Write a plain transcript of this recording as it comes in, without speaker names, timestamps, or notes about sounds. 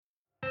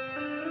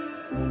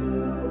Hi,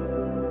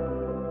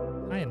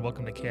 and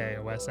welcome to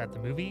KIOS at the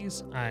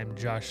Movies. I'm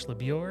Josh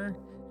LeBure,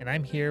 and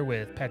I'm here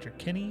with Patrick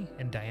Kinney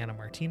and Diana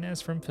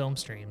Martinez from Film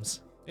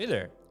Streams. Hey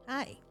there.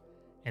 Hi.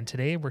 And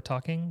today we're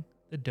talking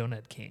The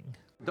Donut King.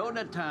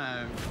 Donut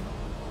time.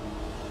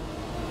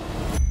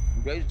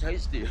 Very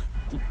tasty.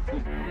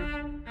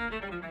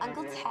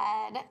 Uncle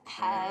Ted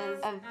has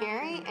a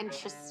very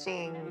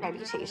interesting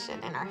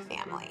reputation in our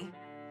family.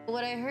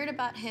 What I heard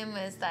about him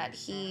was that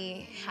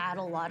he had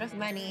a lot of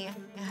money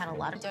and had a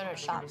lot of donut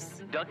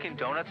shops. Dunkin'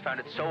 Donuts found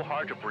it so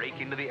hard to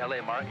break into the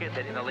LA market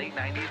that in the late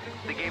 90s,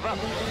 they gave up.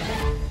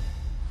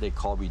 They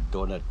call me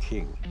Donut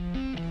King.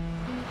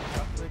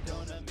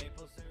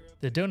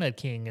 The Donut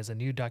King is a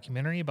new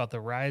documentary about the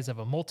rise of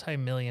a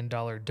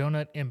multi-million-dollar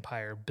donut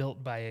empire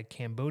built by a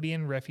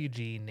Cambodian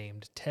refugee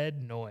named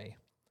Ted Ngoy.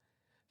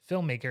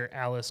 Filmmaker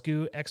Alice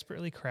Gu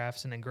expertly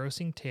crafts an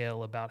engrossing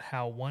tale about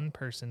how one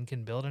person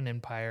can build an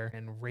empire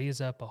and raise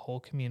up a whole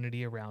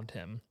community around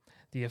him,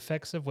 the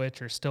effects of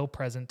which are still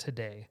present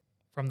today.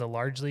 From the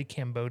largely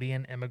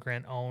Cambodian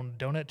immigrant-owned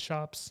donut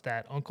shops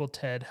that Uncle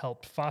Ted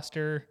helped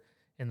foster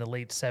in the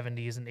late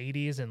 70s and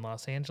 80s in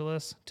Los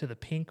Angeles, to the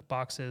pink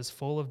boxes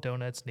full of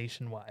donuts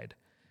nationwide.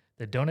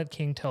 The Donut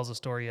King tells a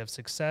story of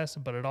success,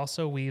 but it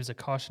also weaves a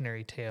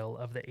cautionary tale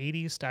of the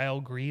 80s style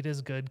greed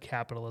is good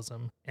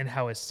capitalism and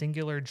how a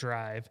singular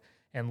drive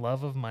and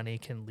love of money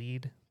can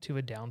lead to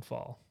a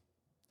downfall.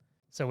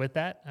 So with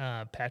that,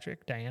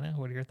 Patrick, Diana,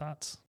 what are your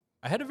thoughts?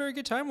 I had a very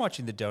good time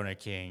watching The Donut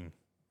King.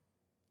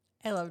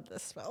 I loved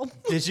this film.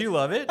 Did you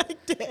love it? I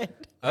did.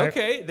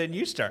 Okay, then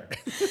you start.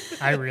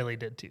 I really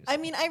did too. I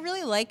mean, I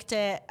really liked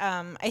it.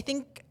 I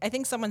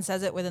think someone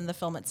says it within the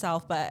film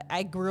itself, but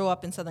I grew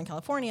up in Southern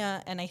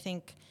California, and I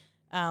think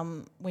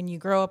when you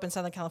grow up in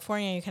Southern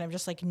California, you kind of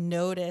just like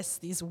notice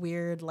these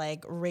weird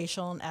like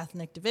racial and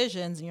ethnic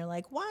divisions, and you're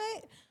like,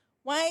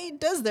 why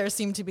does there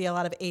seem to be a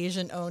lot of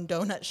Asian-owned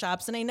donut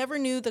shops? And I never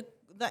knew the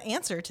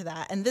answer to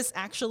that. And this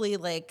actually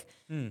like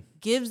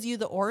gives you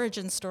the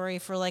origin story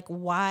for like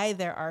why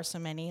there are so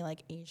many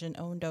like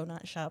Asian-owned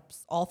donut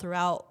shops all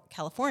throughout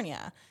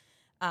California.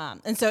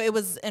 And so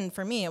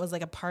for me, it was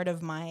like a part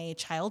of my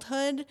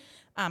childhood.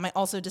 I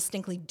also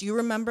distinctly do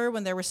remember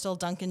when there were still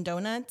Dunkin'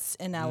 Donuts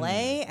in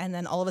LA, and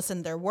then all of a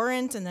sudden there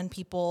weren't, and then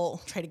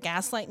people try to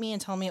gaslight me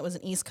and tell me it was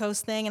an East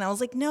Coast thing. And I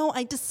was like, no,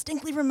 I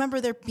distinctly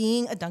remember there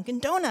being a Dunkin'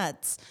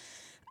 Donuts.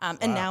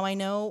 And now I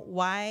know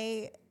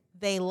why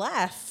they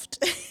left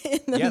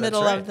in the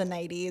middle of the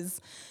 90s.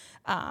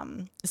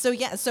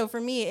 So for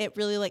me, it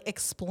really like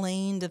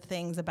explained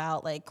things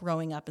about like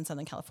growing up in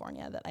Southern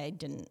California that I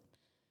didn't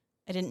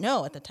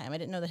know at the time. I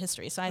didn't know the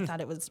history. So I thought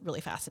it was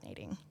really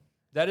fascinating.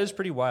 That is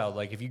pretty wild.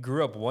 Like, if you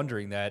grew up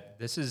wondering that,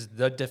 this is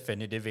the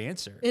definitive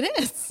answer. It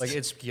is. Like,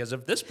 it's because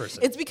of this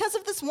person. It's because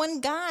of this one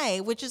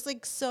guy, which is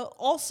like so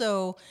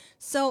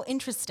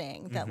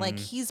interesting that like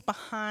he's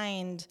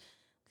behind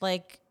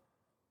like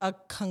a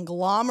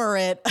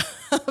conglomerate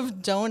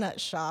of donut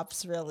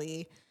shops,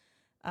 really.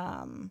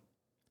 And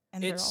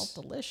they're all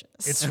delicious.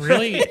 It's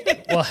really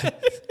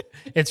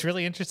it's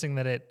really interesting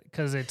that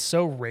because it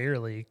so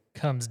rarely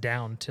comes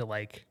down to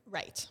like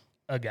right.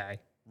 a guy.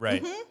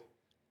 Right. Mm-hmm.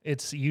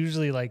 It's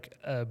usually like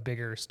a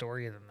bigger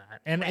story than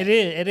that. And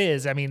it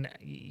is. I mean,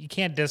 you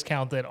can't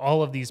discount that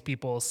all of these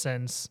people,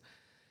 since,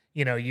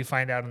 you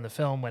find out in the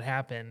film what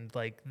happened,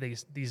 like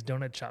these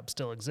donut shops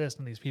still exist,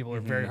 and these people are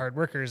very hard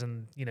workers,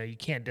 and, you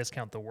can't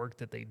discount the work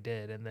that they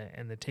did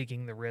and the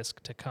taking the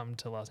risk to come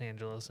to Los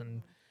Angeles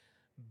and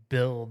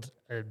build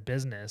a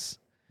business.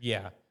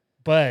 Yeah.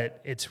 But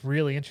it's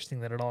really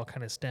interesting that it all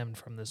kind of stemmed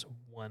from this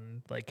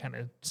one, like, kind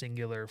of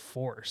singular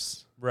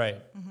force.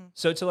 Right.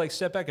 So to like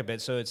step back a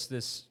bit, so it's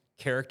this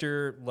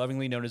character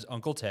lovingly known as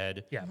Uncle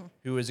Ted,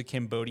 who is a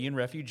Cambodian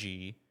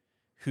refugee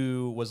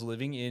who was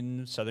living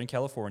in Southern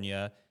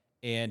California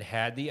and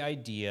had the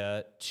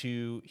idea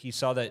he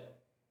saw that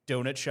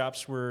donut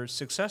shops were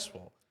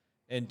successful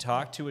and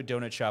talked to a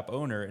donut shop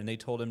owner, and they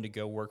told him to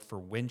go work for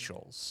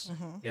Winchell's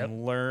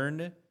and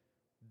learn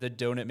the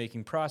donut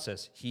making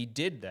process. He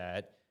did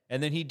that.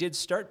 And then he did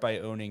start by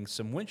owning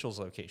some Winchell's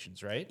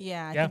locations, right?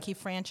 Yeah, I think he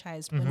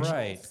franchised Winchell's.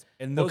 Right.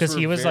 And Because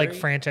he was like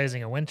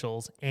franchising a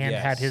Winchell's and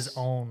had his Yes.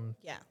 own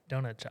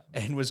donut shop.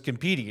 And was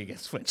competing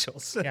against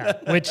Winchell's.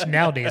 Which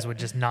nowadays would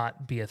just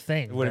not be a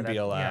thing. It wouldn't but, be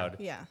allowed.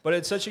 Yeah. But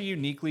it's such a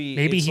uniquely...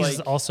 Maybe it's he's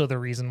like, also the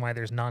reason why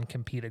there's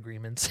non-compete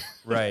agreements.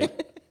 Right.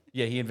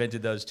 Yeah, he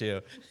invented those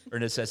too, or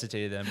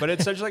necessitated them. But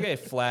it's such like a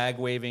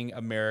flag-waving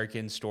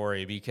American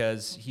story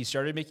because he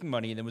started making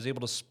money and then was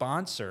able to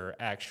sponsor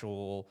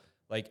actual...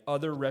 like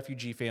other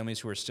refugee families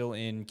who are still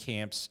in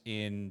camps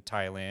in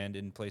Thailand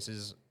and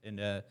places in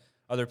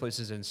other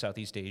places in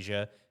Southeast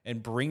Asia,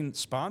 and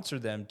sponsor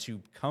them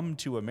to come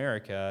to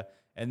America.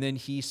 And then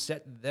he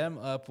set them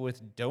up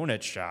with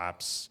donut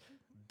shops,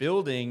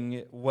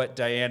 building what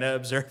Diana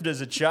observed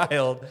as a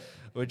child,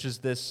 which is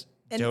this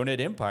donut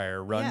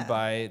empire run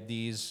by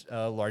these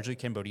largely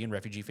Cambodian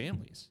refugee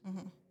families.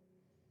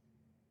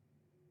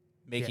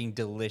 Making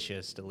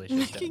delicious donuts.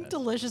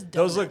 Delicious donuts.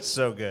 Those look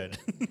so good.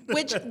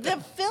 Which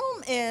the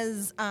film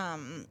is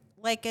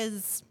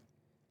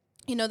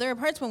there are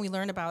parts when we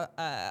learn about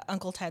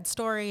Uncle Ted's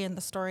story and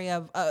the story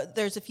of,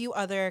 there's a few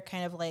other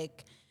kind of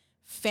like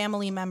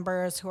family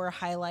members who are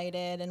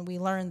highlighted, and we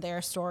learn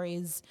their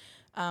stories,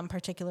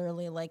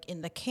 particularly like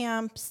in the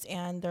camps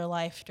and their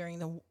life during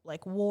the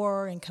like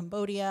war in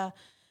Cambodia.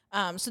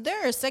 So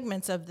there are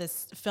segments of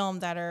this film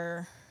that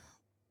are,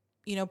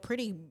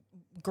 pretty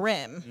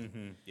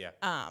grim. Yeah.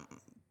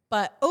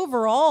 But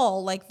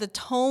overall, like the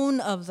tone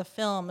of the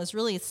film is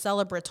really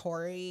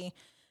celebratory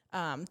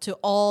to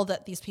all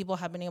that these people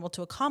have been able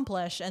to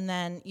accomplish. And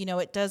then,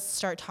 it does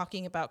start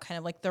talking about kind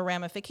of like the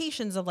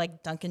ramifications of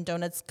like Dunkin'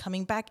 Donuts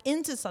coming back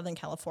into Southern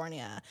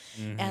California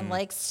and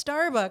like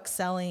Starbucks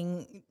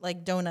selling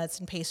like donuts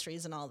and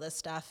pastries and all this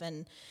stuff.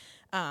 And,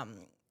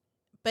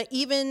 but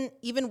even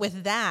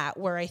with that,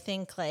 where I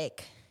think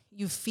like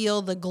you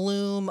feel the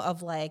gloom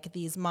of like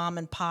these mom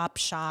and pop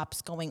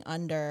shops going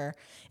under,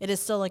 it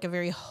is still like a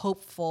very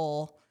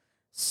hopeful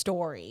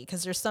story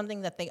because there's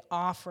something that they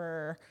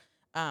offer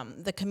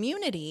the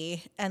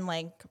community and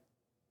like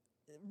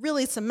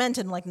really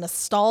cemented like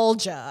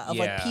nostalgia of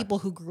like people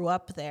who grew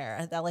up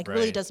there that like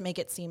really does make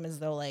it seem as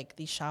though like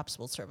these shops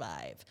will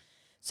survive.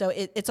 So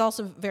it's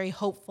also very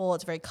hopeful.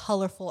 It's very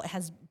colorful. It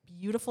has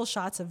beautiful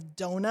shots of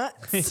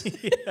donuts.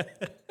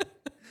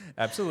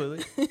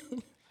 Absolutely.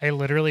 I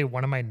literally,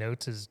 one of my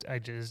notes is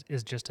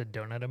just a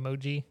donut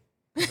emoji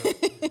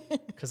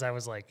because I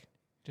was like,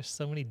 just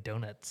so many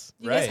donuts.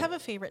 Do you guys have a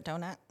favorite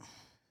donut?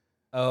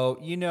 Oh,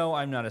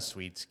 I'm not a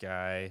sweets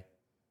guy.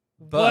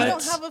 You But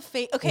don't have a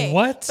favorite. Okay.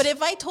 What? But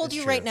if I told That's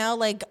you true. right now,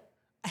 like,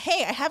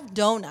 hey, I have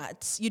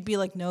donuts, you'd be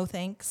like, no,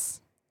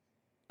 thanks.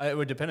 it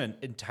would depend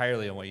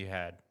entirely on what you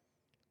had.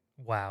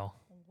 Wow.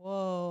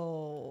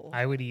 Whoa.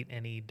 I would eat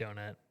any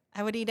donut.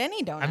 I would eat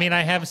any donut. I mean,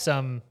 I have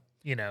some,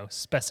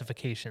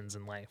 specifications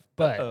in life,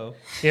 but Uh-oh.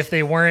 if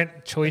they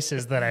weren't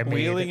choices that I made,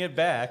 Wheeling it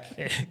back.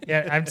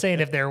 yeah, I'm saying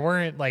if there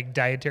weren't like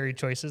dietary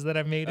choices that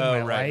I've made in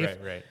my life,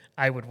 right.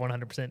 I would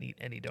 100% eat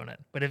any donut.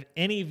 But if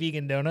any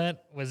vegan donut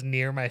was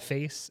near my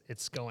face,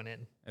 it's going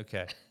in.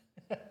 Okay.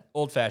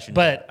 Old fashioned.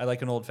 But- I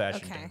like an old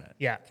fashioned Okay. donut.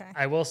 Yeah, Okay.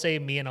 I will say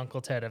me and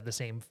Uncle Ted have the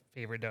same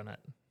favorite donut.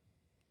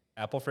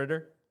 Apple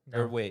fritter?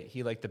 No. Or wait,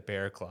 he liked the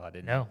bear claw,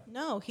 didn't No,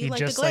 no, he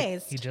liked the just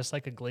glazed. he just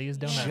like a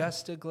glazed he? donut.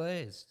 Just a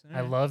glazed.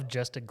 I love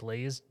just a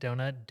glazed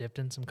donut dipped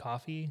in some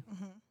coffee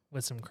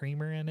with some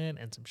creamer in it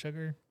and some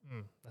sugar.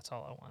 That's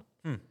all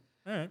I want.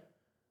 All right.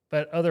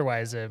 But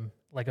otherwise,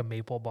 like a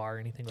maple bar,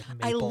 anything with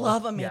maple. I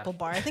love a yeah. maple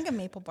bar. I think a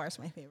maple bar is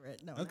my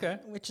favorite donut. Okay.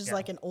 Which is Yeah.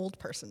 like an old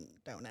person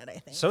donut, I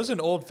think. So is an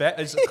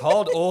it's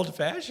called old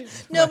fashioned.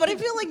 No, but I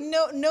feel like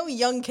no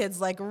young kids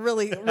like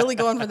really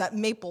going for that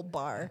maple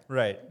bar.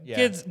 Right.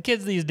 Yeah.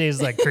 Kids these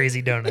days like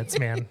crazy donuts,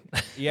 man.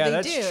 Yeah, They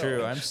that's do.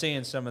 true. I'm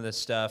seeing some of this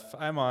stuff.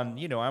 I'm on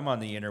the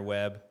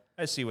interweb.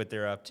 I see what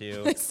they're up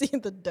to. I see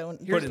the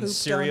donut. Putting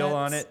cereal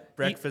on it,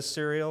 breakfast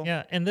cereal.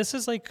 Yeah, and this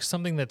is like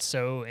something that's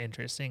so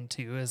interesting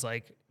too. Is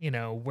like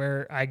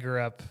where I grew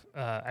up.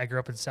 I grew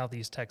up in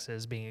Southeast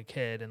Texas, being a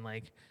kid, and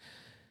like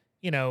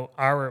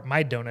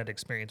my donut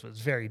experience was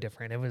very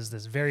different. It was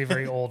this very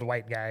very old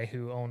white guy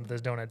who owned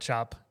this donut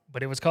shop,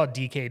 but it was called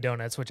DK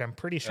Donuts, which I'm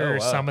pretty sure wow.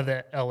 some of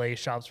the LA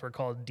shops were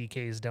called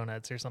DK's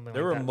Donuts or something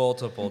There like were that.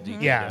 multiple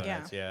DK Yeah.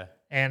 donuts. Yeah.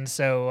 And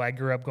so I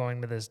grew up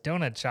going to this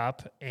donut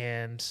shop,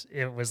 and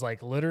it was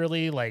like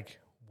literally like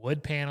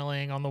wood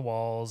paneling on the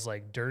walls,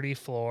 like dirty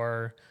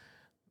floor,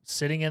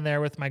 sitting in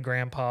there with my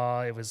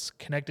grandpa. It was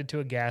connected to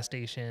a gas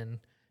station.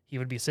 He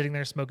would be sitting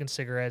there smoking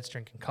cigarettes,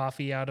 drinking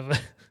coffee out of a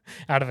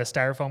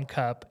styrofoam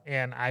cup,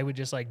 and I would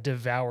just like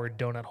devour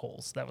donut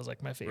holes. That was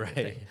like my favorite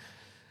Right. thing.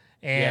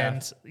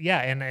 And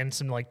and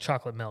some like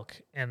chocolate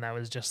milk, and that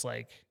was just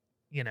like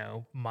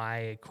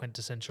my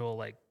quintessential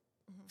like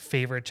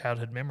favorite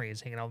childhood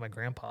memories, hanging out with my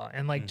grandpa,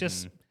 and like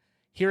just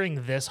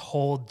hearing this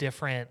whole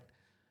different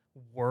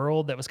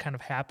world that was kind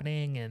of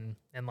happening in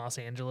Los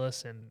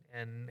Angeles,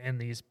 and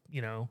these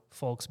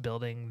folks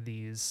building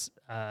these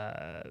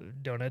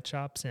donut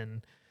shops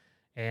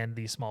and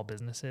these small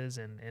businesses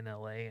in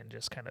LA, and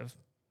just kind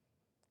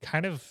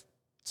of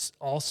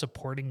all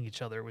supporting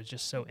each other was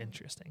just so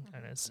interesting.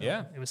 And it's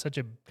it was such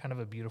a kind of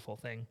a beautiful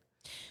thing.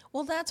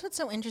 Well, that's what's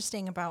so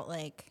interesting about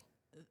like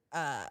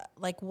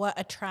what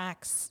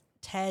attracts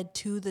Ted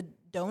to the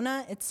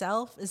donut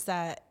itself is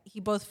that he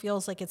both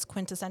feels like it's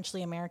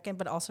quintessentially American,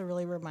 but also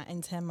really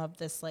reminds him of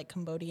this like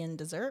Cambodian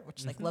dessert,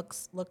 which like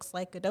looks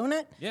like a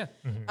donut. Yeah.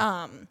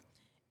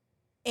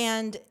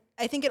 And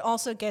I think it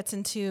also gets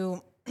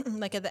into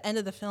like at the end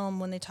of the film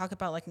when they talk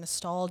about like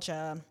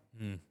nostalgia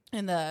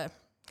and the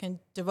kind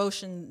of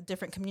devotion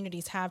different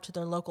communities have to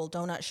their local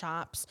donut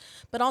shops,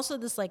 but also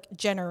this like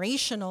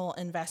generational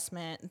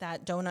investment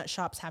that donut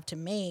shops have to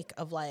make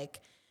of like,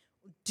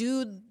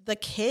 do the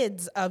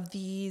kids of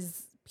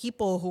these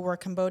people who were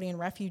Cambodian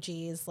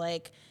refugees,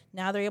 like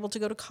now they're able to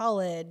go to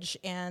college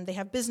and they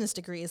have business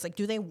degrees. Like,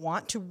 do they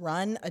want to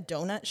run a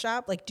donut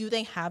shop? Like, do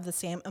they have the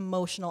same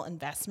emotional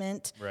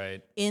investment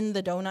Right. in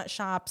the donut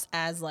shops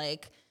as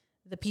like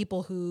the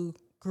people who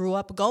grew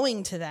up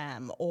going to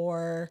them,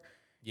 or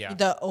Yeah.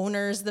 the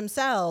owners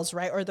themselves,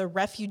 right? Or the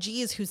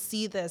refugees who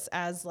see this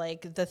as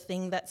like the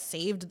thing that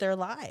saved their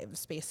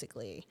lives,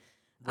 basically.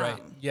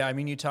 Right. Yeah. I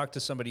mean, you talk to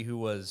somebody who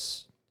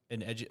was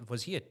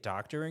was he a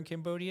doctor in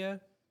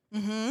Cambodia?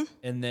 Mm-hmm.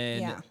 And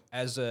then Yeah.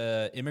 as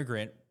a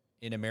immigrant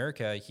in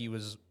America, he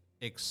was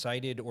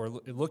excited or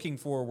looking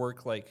for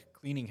work like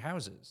cleaning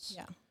houses.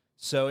 Yeah.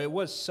 So it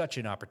was such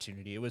an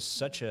opportunity. It was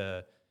such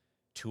a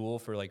tool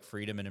for like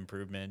freedom and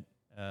improvement.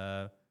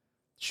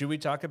 Should we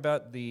talk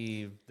about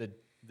the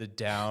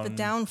downfall.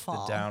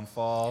 The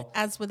downfall.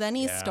 As with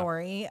any Yeah.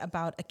 story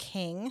about a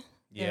king,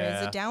 there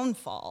is Yeah. a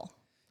downfall.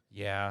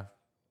 Yeah.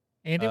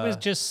 And it was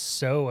just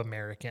so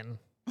American.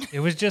 It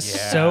was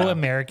just so Yeah.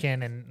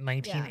 American in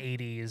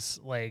 1980s.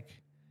 Like,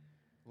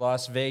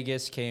 Las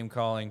Vegas came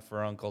calling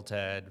for Uncle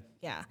Ted.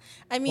 Yeah.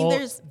 I mean, well,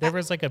 there's there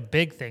was like a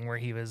big thing where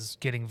he was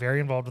getting very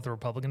involved with the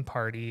Republican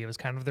Party. It was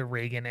kind of the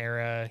Reagan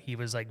era. He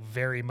was like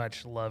very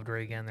much loved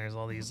Reagan. There's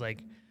all these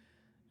like,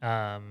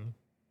 I'm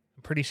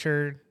pretty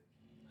sure,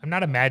 I'm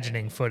not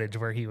imagining footage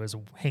where he was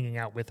hanging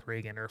out with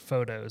Reagan or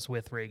photos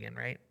with Reagan,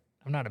 right?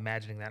 I'm not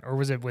imagining that. Or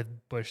was it with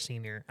Bush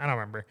Sr.? I don't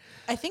remember.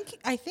 I think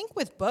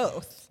with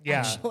both.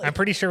 Yeah, actually. I'm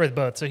pretty sure with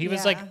both. So he was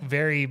Yeah.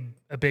 like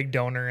a big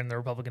donor in the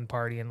Republican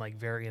Party and like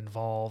very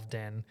involved.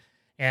 And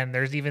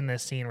there's even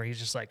this scene where he's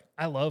just like,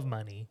 I love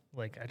money.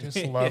 Like, I just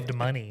loved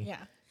money.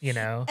 Yeah. You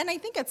know? And I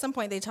think at some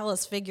point they tell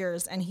us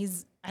figures, and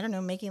he's, I don't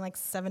know, making like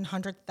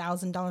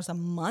 $700,000 a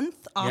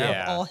month off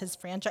Yeah. of all his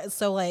franchise.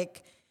 So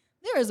like,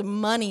 there is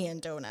money in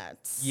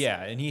donuts.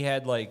 Yeah, and he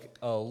had like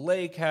a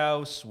lake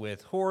house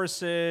with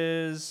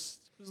horses.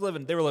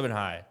 They were living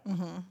high.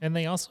 And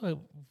they also,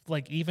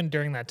 like, even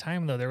during that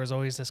time, though, there was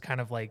always this kind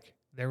of like,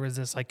 there was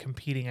this like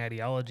competing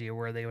ideology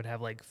where they would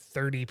have like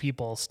 30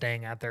 people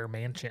staying at their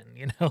mansion,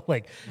 you know,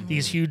 like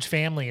these huge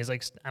families.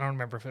 Like, I don't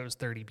remember if it was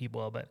 30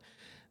 people, but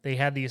he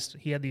had these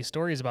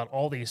stories about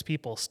all these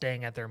people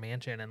staying at their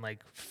mansion and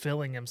like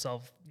filling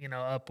himself, you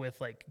know, up with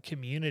like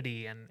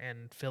community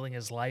and filling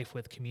his life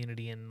with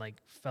community and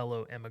like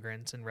fellow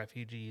immigrants and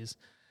refugees.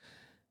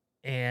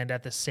 And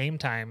at the same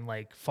time,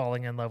 like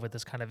falling in love with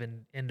this kind of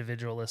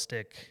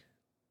individualistic,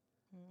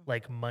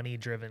 like money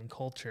driven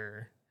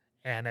culture.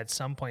 And at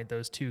some point,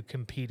 those two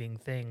competing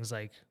things,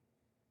 like,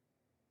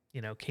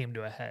 you know, came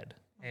to a head.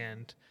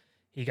 And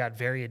he got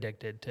very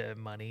addicted to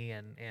money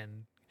and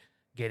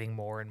getting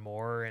more and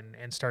more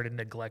and started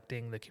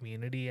neglecting the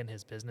community and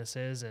his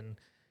businesses and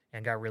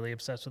got really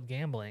obsessed with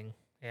gambling.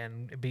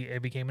 And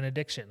it became an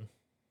addiction.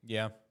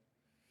 Yeah.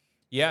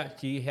 Yeah,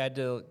 he had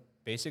to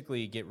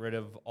basically get rid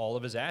of all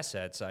of his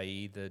assets,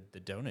 i.e. the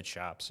donut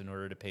shops, in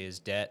order to pay his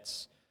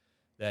debts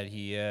that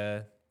he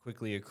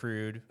quickly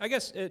accrued. I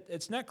guess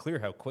it's not clear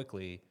how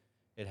quickly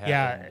it happened.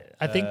 Yeah,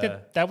 I think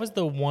that was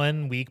the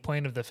one weak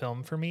point of the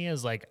film for me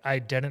is like I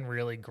didn't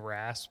really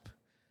grasp.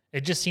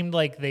 It just seemed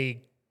like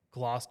they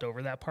glossed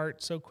over that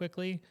part so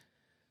quickly.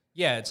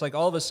 Yeah, it's like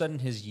all of a sudden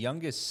his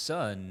youngest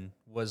son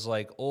was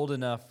like old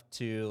enough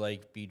to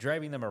like be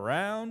driving them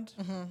around.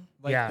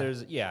 Like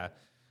Yeah.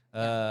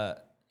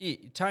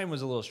 Time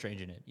was a little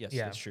strange in it. Yes,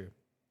 Yeah. that's true.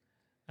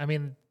 I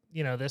mean,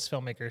 you know, this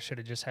filmmaker should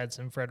have just had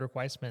some Frederick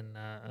Weissman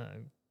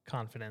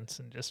confidence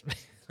and just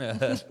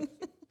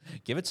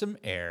Give it some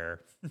air.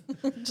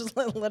 Just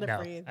let it no,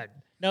 breathe.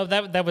 no.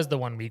 That was the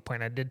one weak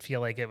point. I did feel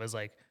like it was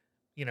like,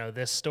 you know,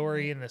 this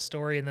story and this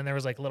story, and then there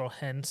was like little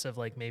hints of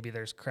like maybe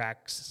there's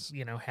cracks,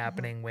 you know,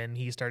 happening when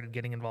he started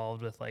getting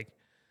involved with like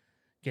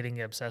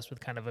getting obsessed with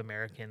kind of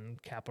American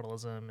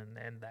capitalism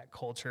and that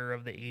culture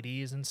of the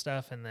 80s and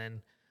stuff, and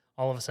then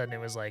all of a sudden it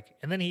was like,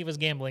 and then he was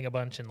gambling a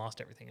bunch and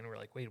lost everything, and we're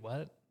like, wait,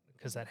 what?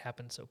 Because that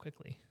happened so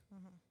quickly.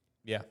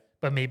 Yeah.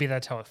 But maybe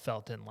that's how it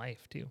felt in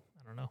life too.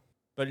 I don't know.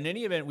 But in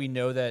any event, we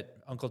know that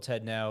Uncle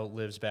Ted now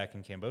lives back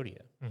in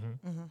Cambodia.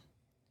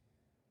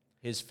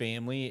 His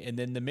family, and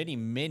then the many,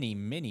 many,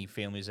 many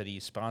families that he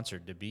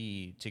sponsored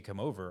to come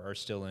over are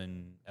still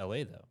in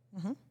LA,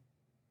 though.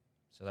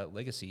 So that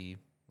legacy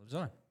lives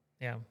on.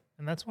 Yeah.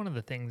 And that's one of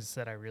the things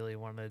that I really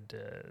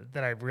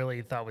that I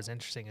really thought was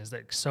interesting is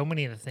that so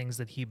many of the things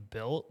that he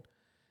built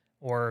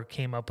or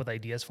came up with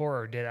ideas for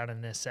or did out of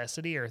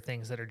necessity are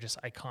things that are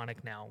just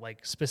iconic now,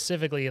 like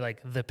specifically like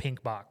the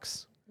pink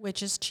box.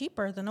 Which is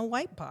cheaper than a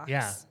white box.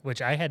 Yeah,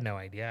 which I had no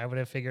idea. I would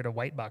have figured a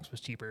white box was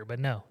cheaper, but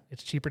no,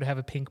 it's cheaper to have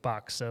a pink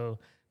box. So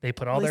they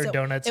put all At their least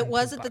donuts It in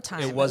was pink at the boxes.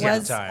 time. It was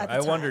at the at time. the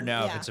I wonder time.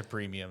 now if Yeah. it's a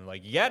premium.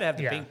 Like, you got to have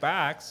the Yeah. pink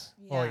box.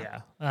 Well,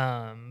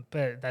 yeah.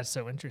 But that's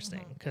so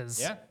interesting because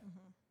Yeah.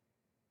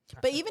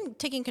 But even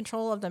taking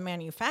control of the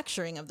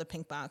manufacturing of the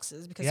pink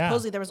boxes, because Yeah.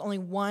 supposedly there was only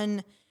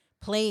one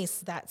place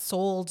that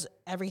sold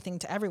everything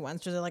to everyone.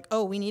 So they're like,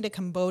 oh, we need a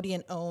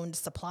Cambodian-owned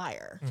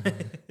supplier.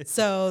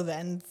 So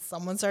then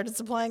someone started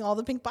supplying all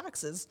the pink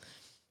boxes.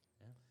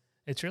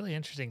 it's really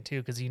interesting too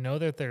because you know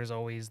that there's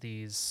always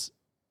these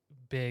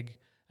big.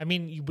 I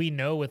mean, we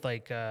know with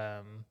like,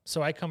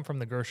 so I come from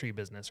the grocery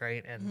business,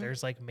 right? And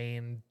there's like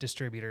main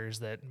distributors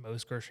that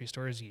most grocery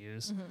stores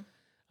use.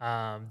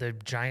 The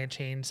giant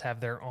chains have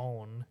their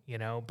own, you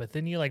know, but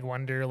then you like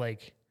wonder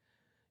like,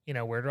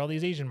 where do all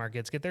these Asian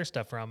markets get their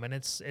stuff from? And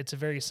it's a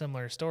very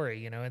similar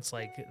story. It's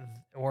like,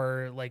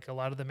 or like a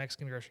lot of the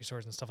Mexican grocery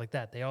stores and stuff like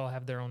that. They all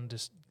have their own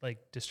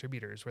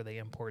distributors where they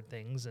import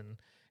things, and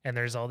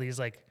there's all these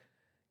like,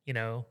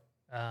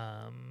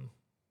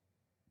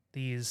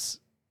 these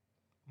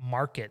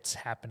markets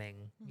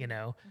happening,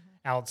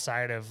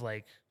 outside of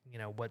like,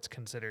 what's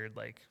considered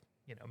like,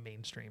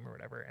 mainstream or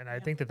whatever. And I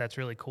think that that's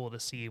really cool to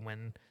see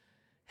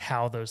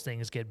how those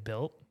things get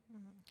built,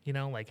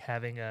 like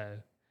having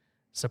a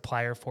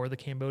supplier for the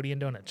Cambodian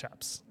donut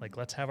shops. Like,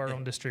 let's have our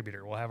own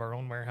distributor. We'll have our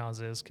own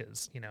warehouses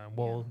because,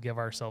 we'll give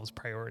ourselves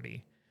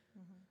priority.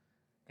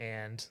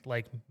 And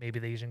like maybe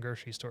the Asian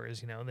grocery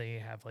stores, they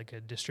have like a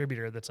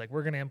distributor that's like,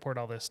 we're going to import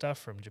all this stuff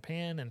from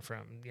Japan and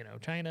from,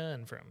 China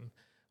and from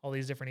all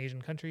these different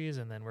Asian countries.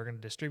 And then we're going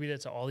to distribute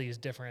it to all these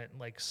different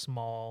like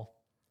small,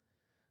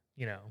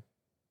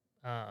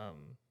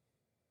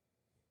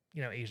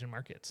 Asian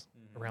markets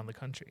around the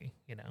country,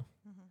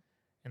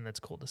 and that's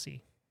cool to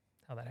see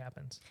how that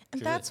happens.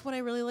 And that's what I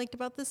really liked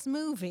about this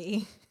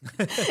movie.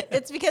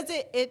 It's because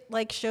it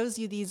like shows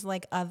you these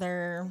like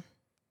other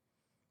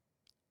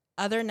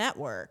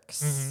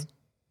networks,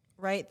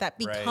 right? That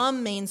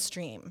become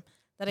mainstream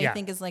that I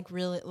think is like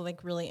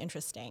really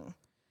interesting.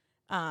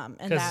 And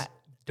that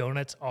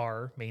donuts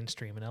are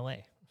mainstream in LA.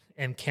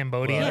 And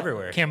Cambodian,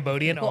 everywhere.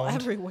 Cambodian owned.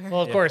 Everywhere.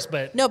 Well, of course,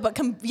 but no, but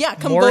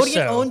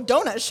Cambodian owned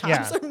donut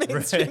shops are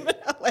mainstream in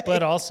LA.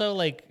 But also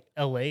like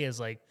LA is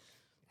like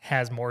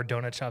has more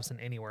donut shops than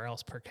anywhere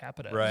else per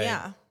capita. Right.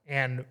 Yeah.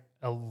 And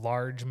a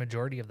large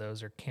majority of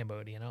those are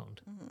Cambodian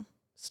owned.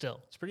 Still.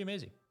 It's pretty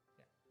amazing.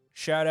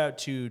 Shout out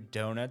to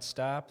Donut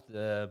Stop,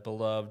 the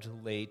beloved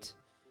late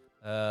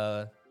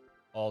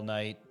all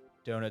night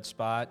donut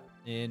spot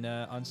in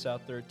on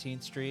South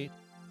 13th Street.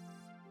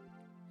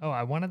 Oh,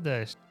 I wanted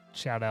to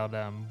shout out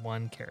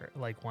one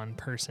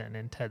person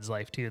in Ted's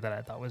life too that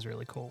I thought was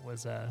really cool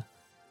was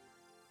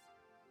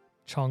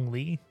Chong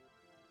Lee,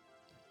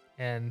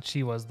 and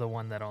she was the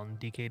one that owned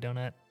DK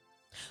Donut.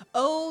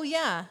 Oh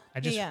yeah, I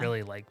just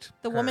really liked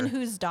the her. woman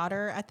whose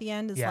daughter at the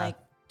end is like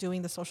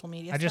doing the social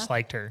media. I stuff. just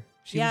liked her.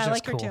 She was I just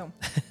liked cool.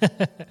 her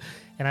too.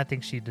 And I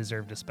think she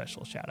deserved a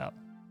special shout out.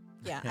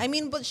 Yeah, I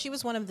mean, but she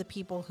was one of the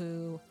people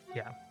who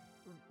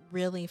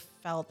really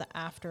felt the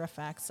after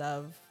effects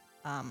of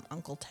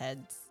Uncle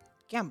Ted's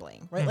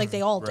gambling, right? Like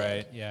they all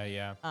did. Right.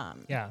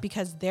 Yeah.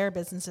 Because their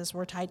businesses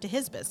were tied to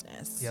his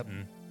business. Yep.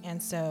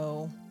 And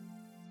so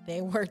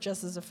they were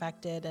just as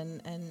affected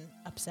and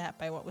upset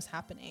by what was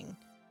happening.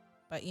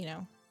 But,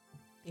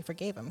 they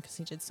forgave him because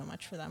he did so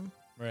much for them.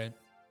 Right.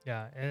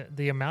 Yeah.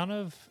 The amount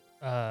of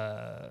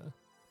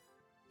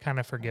kind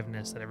of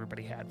forgiveness that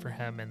everybody had for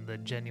him and the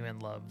genuine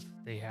love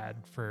they had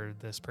for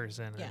this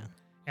person. Yeah.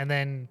 And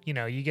then,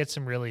 you get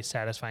some really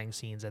satisfying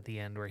scenes at the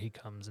end where he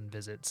comes and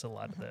visits a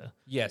lot of the...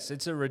 Yes,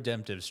 it's a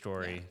redemptive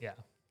story. Yeah.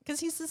 Because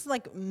he's this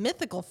like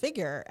mythical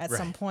figure at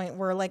some point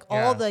where like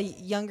all the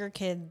younger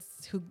kids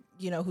who,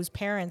 whose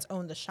parents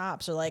own the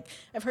shops are like,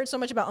 I've heard so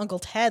much about Uncle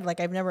Ted. Like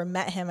I've never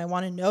met him. I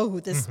want to know who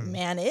this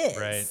man is.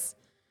 Right.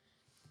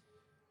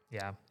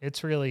 Yeah.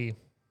 It's really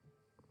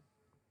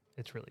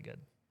good.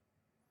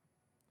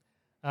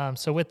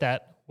 So with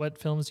that, what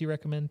films do you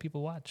recommend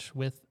people watch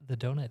with The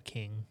Donut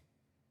King?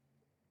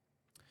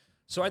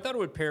 So I thought it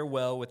would pair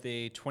well with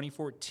a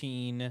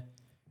 2014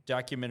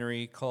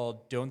 documentary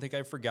called Don't Think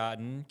I've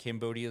Forgotten,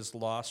 Cambodia's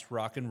Lost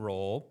Rock and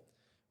Roll,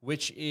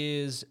 which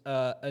is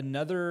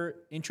another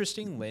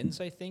interesting lens,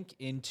 I think,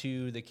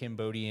 into the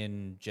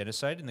Cambodian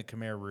genocide in the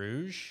Khmer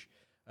Rouge,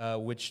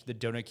 which the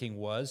Donut King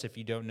was. If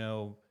you don't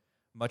know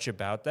much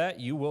about that,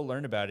 you will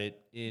learn about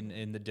it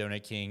in the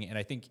Donut King. And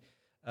I think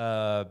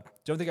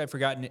Don't Think I've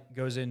Forgotten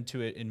goes into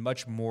it in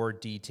much more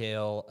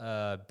detail,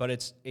 but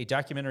it's a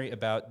documentary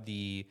about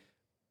the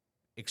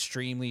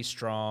extremely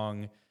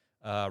strong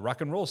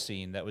rock and roll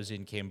scene that was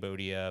in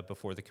Cambodia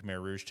before the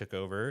Khmer Rouge took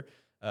over,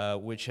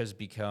 which has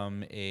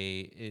become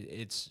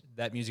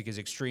that music is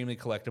extremely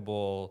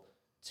collectible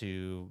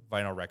to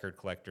vinyl record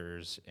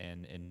collectors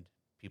and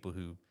people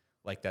who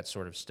like that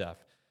sort of stuff.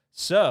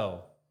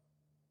 So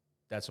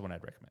that's the one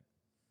I'd recommend.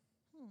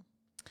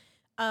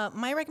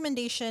 My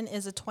recommendation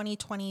is a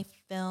 2020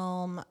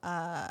 film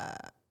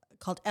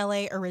called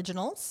LA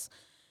Originals.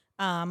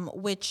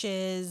 Which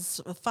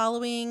is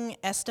following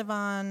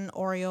Estevan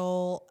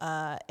Oriol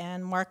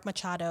and Mark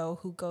Machado,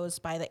 who goes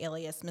by the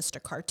alias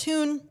Mr.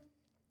 Cartoon.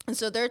 And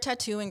so they're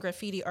tattoo and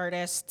graffiti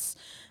artists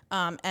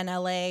in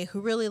LA who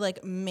really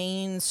like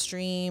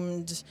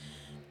mainstreamed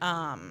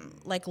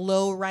like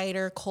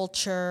lowrider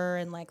culture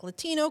and like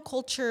Latino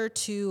culture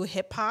to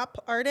hip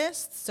hop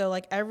artists. So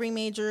like every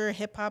major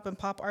hip hop and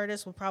pop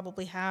artist will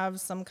probably have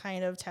some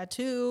kind of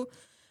tattoo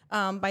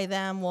by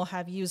them, will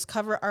have used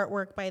cover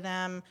artwork by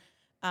them.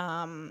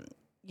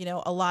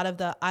 A lot of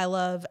the I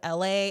Love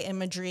LA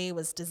imagery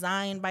was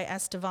designed by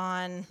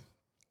Estevan.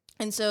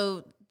 And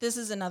so this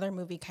is another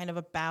movie kind of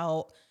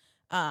about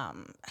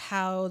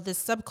how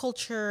this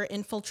subculture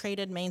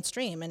infiltrated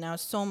mainstream. And now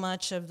so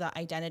much of the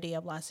identity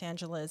of Los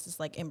Angeles is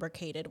like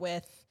imbricated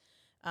with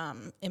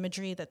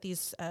imagery that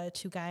these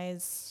two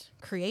guys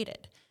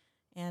created.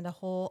 and a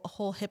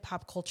whole hip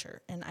hop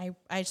culture. And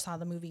I saw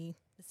the movie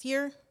this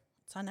year.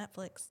 It's on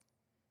Netflix.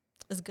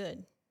 It's good.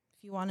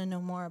 If you want to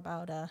know more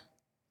about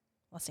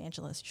Los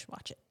Angeles, you should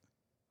watch it.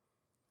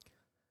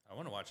 I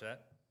want to watch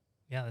that.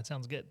 Yeah, that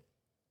sounds good.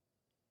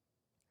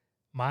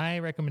 My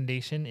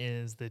recommendation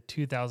is the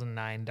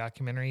 2009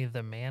 documentary,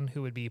 The Man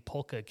Who Would Be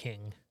Polka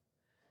King.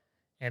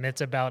 And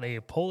it's about a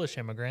Polish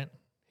immigrant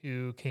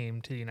who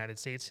came to the United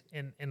States.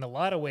 In a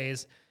lot of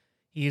ways,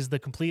 he's the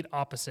complete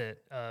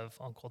opposite of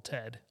Uncle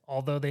Ted,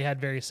 although they had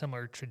very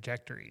similar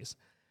trajectories.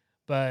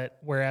 But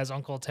whereas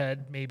Uncle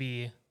Ted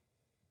maybe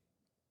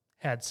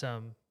had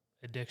some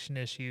addiction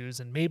issues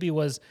and maybe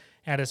was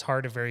at his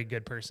heart a very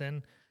good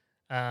person,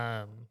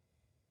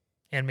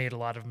 and made a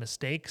lot of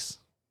mistakes,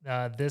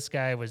 this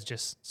guy was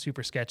just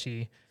super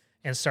sketchy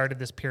and started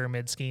this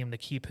pyramid scheme to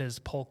keep his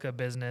polka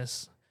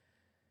business.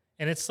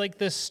 And it's like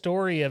this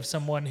story of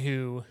someone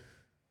who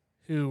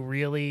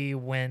really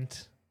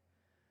went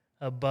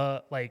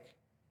above, like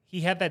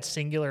he had that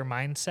singular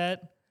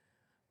mindset,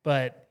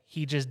 but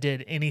he just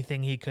did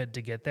anything he could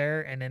to get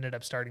there and ended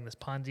up starting this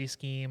Ponzi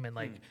scheme and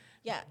like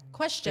Yeah.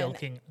 Question.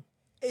 bilking.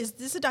 Is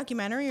this a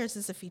documentary or is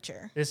this a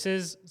feature?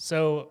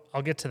 So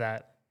I'll get to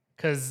that.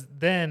 Because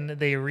then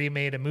they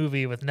remade a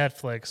movie with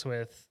Netflix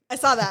with I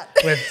saw that.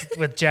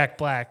 with Jack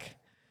Black.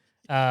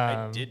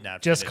 I did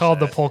not Just finish called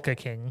that. The Polka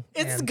King.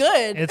 It's and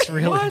good. It's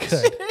really Watch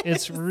good. it.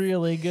 It's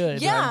really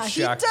good. Yeah, I'm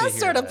he shocked to does hear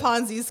start a that.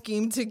 Ponzi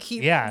scheme to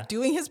keep Yeah.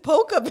 doing his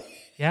polka.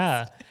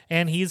 Yeah.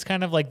 And he's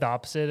kind of like the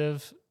opposite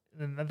of,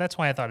 and that's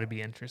why I thought it'd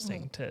be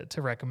interesting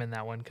to recommend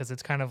that one, because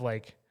it's kind of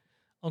like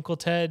Uncle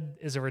Ted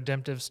is a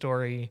redemptive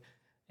story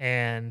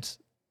and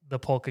the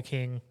Polka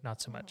King,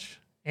 not so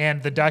much.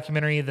 And the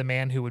documentary, The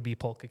Man Who Would Be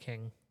Polka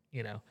King,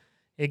 you know,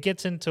 it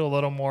gets into a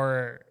little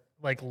more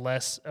like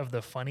less of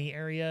the funny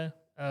area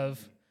of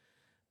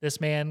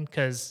this man,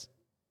 because,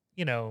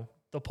 you know,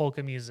 the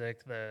polka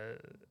music,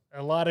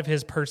 a lot of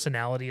his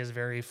personality is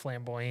very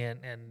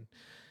flamboyant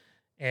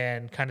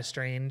and kind of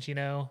strange, you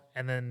know?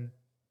 And then,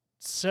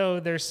 so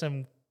there's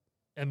some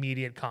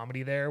immediate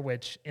comedy there,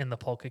 which in The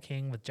Polka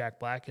King with Jack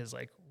Black is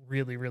like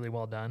really, really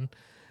well done.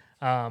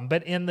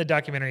 But in the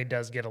documentary, it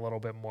does get a little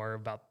bit more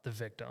about the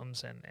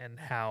victims and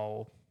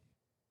how,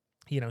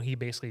 you know, he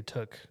basically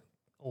took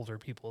older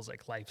people's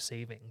like life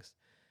savings,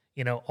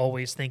 you know,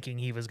 always thinking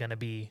he was going to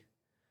be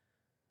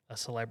a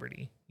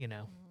celebrity, you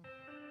know.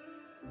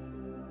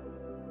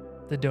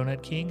 The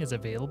Donut King is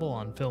available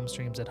on Film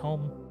Streams at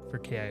Home. For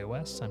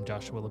KIOS, I'm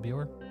Joshua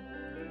LeBure.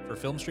 For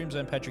Film Streams,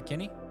 I'm Patrick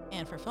Kinney.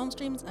 And for Film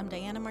Streams, I'm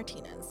Diana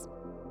Martinez.